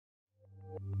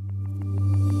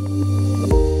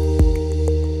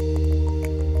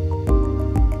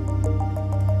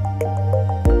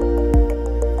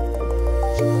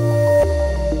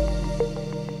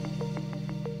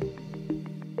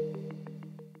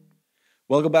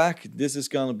Welcome back. This is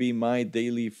going to be my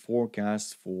daily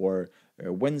forecast for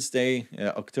Wednesday,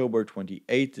 October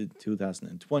 28th,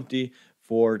 2020,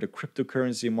 for the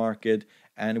cryptocurrency market.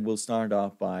 And we'll start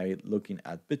off by looking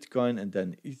at Bitcoin and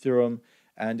then Ethereum.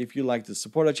 And if you like to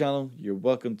support our channel, you're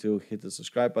welcome to hit the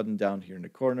subscribe button down here in the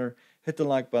corner, hit the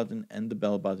like button and the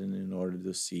bell button in order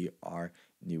to see our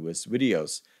newest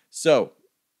videos. So,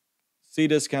 see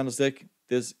this candlestick?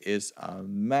 This is a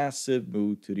massive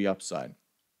move to the upside.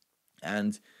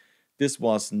 And this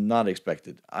was not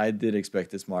expected. I did expect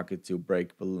this market to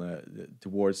break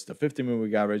towards the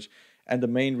 50-moving average, and the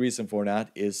main reason for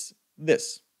that is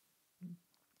this.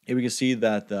 Here we can see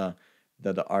that the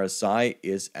RSI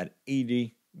is at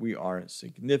 80. We are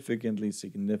significantly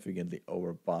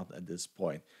overbought at this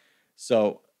point.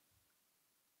 So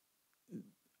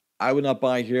I would not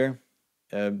buy here.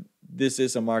 This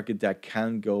is a market that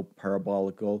can go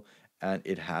parabolical, and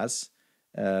it has.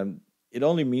 It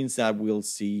only means that we'll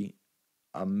see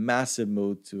a massive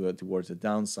move towards the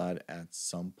downside at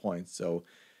some point. So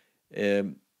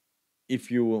if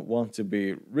you want to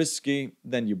be risky,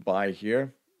 then you buy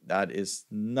here. That is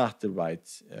not the right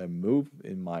move,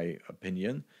 in my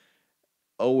opinion.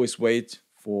 Always wait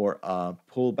for a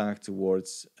pullback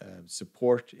towards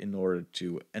support in order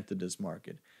to enter this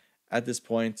market. At this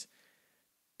point,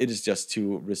 it is just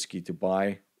too risky to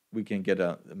buy. We can get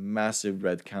a massive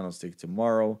red candlestick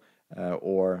tomorrow,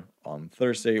 or on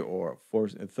Thursday, or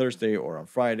on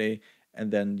Friday,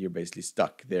 and then you're basically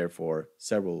stuck there for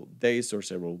several days or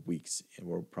several weeks,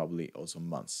 or probably also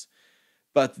months.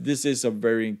 But this is a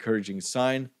very encouraging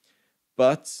sign,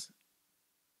 but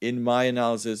in my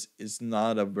analysis, it's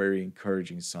not a very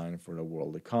encouraging sign for the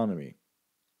world economy.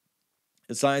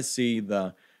 As I see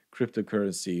the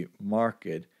cryptocurrency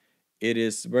market, it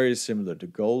is very similar to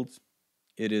gold.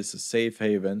 It is a safe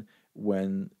haven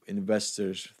when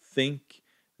investors think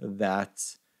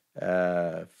that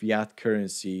fiat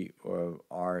currency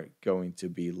are going to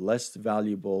be less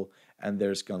valuable, and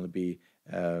there's going to be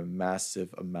a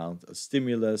massive amount of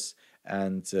stimulus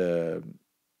and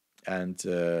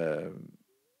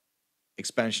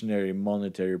expansionary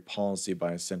monetary policy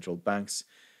by central banks.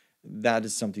 That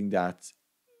is something that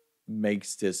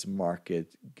makes this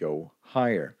market go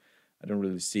higher. I don't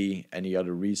really see any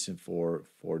other reason for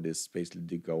this basically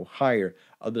to go higher,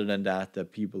 other than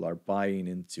that people are buying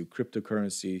into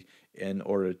cryptocurrency in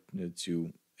order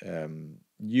to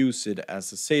use it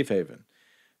as a safe haven.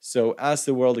 So as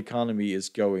the world economy is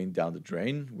going down the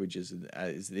drain, which is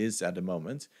as it is at the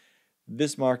moment,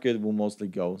 this market will mostly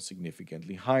go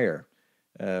significantly higher.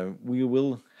 We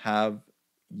will have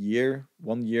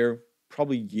 1 year,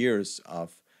 probably years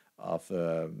of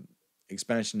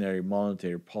expansionary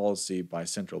monetary policy by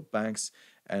central banks,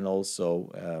 and also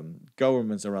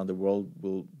governments around the world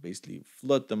will basically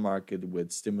flood the market with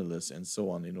stimulus and so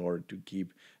on in order to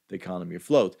keep the economy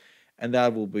afloat. And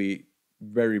that will be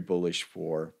very bullish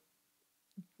for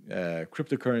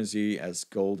cryptocurrency as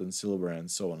gold and silver and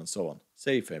so on,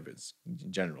 safe havens in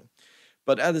general.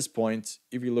 But at this point,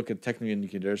 if you look at technical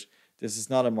indicators, this is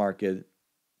not a market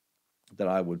that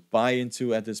I would buy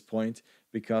into at this point,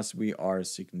 because we are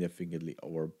significantly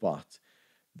overbought.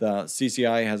 The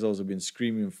CCI has also been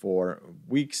screaming for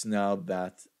weeks now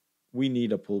that we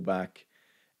need a pullback,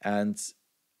 and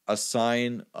a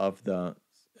sign of the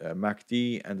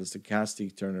MACD and the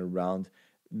stochastic turnaround,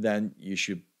 then you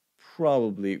should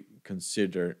probably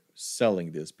consider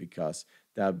selling this, because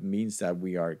that means that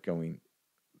we are going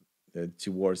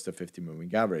towards the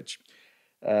 50-moving average.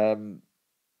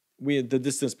 The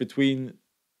distance between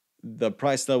the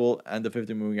price level and the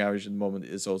 50-moving average at the moment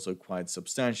is also quite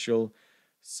substantial.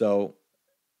 So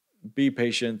be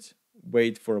patient,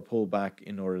 wait for a pullback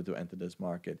in order to enter this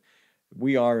market.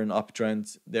 We are in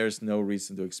uptrend. There's no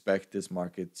reason to expect this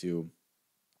market to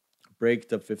break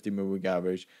the 50-moving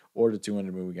average or the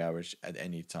 200-moving average at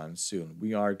any time soon.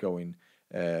 We are going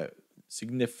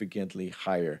significantly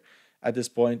higher. At this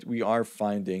point, we are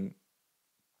finding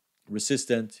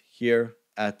resistance here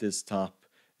at this top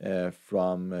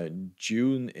from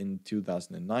June in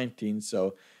 2019.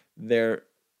 So there,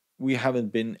 we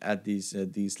haven't been at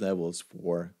these levels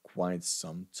for quite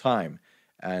some time,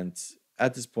 and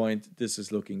at this point, this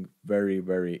is looking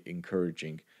very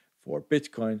encouraging for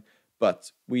Bitcoin.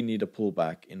 But we need a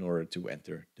pullback in order to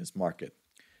enter this market.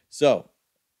 So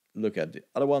look at the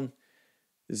other one.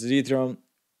 This is Ethereum.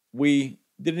 We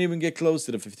didn't even get close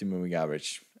to the 50-moving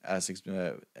average as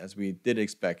we did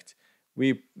expect.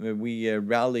 We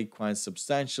rallied quite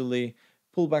substantially,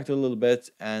 pulled back a little bit,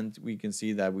 and we can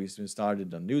see that we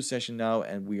started a new session now,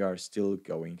 and we are still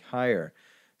going higher.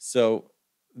 So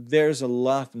there's a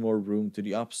lot more room to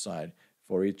the upside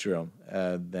for Ethereum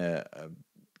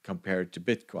compared to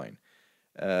Bitcoin.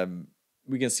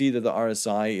 We can see that the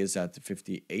RSI is at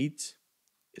 58.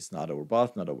 It's not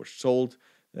overbought, not oversold.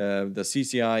 The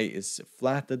CCI is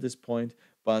flat at this point,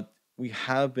 but we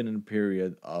have been in a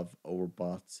period of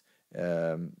overbought.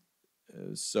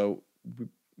 So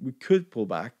we could pull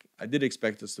back. I did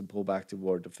expect us to pull back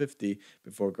toward the 50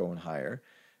 before going higher.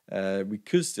 We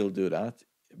could still do that,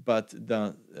 but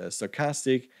the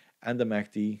stochastic and the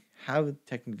MACD have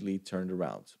technically turned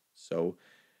around. So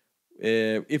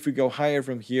if we go higher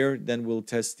from here, then we'll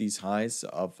test these highs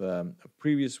of a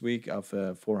previous week of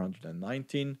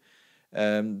 419.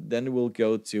 Then we'll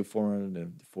go to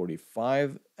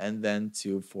 445 and then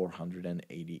to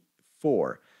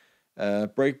 484.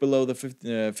 Break below the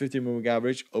 50 moving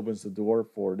average opens the door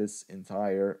for this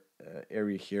entire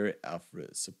area here of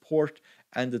support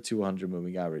and the 200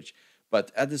 moving average.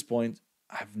 But at this point,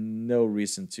 I have no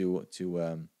reason to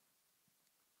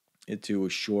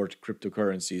short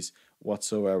cryptocurrencies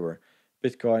whatsoever.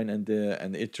 Bitcoin and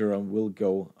Ethereum will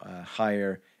go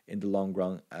higher in the long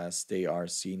run as they are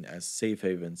seen as safe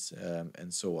havens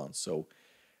and so on. So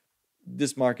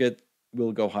this market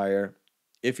will go higher.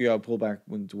 If you are pullback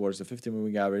towards the 50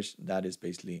 moving average, that is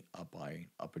basically a buying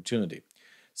opportunity.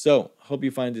 So, hope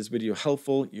you find this video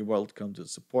helpful. You're welcome to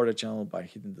support the channel by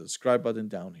hitting the subscribe button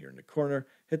down here in the corner,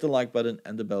 hit the like button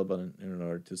and the bell button in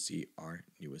order to see our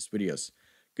newest videos.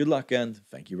 Good luck and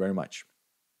thank you very much.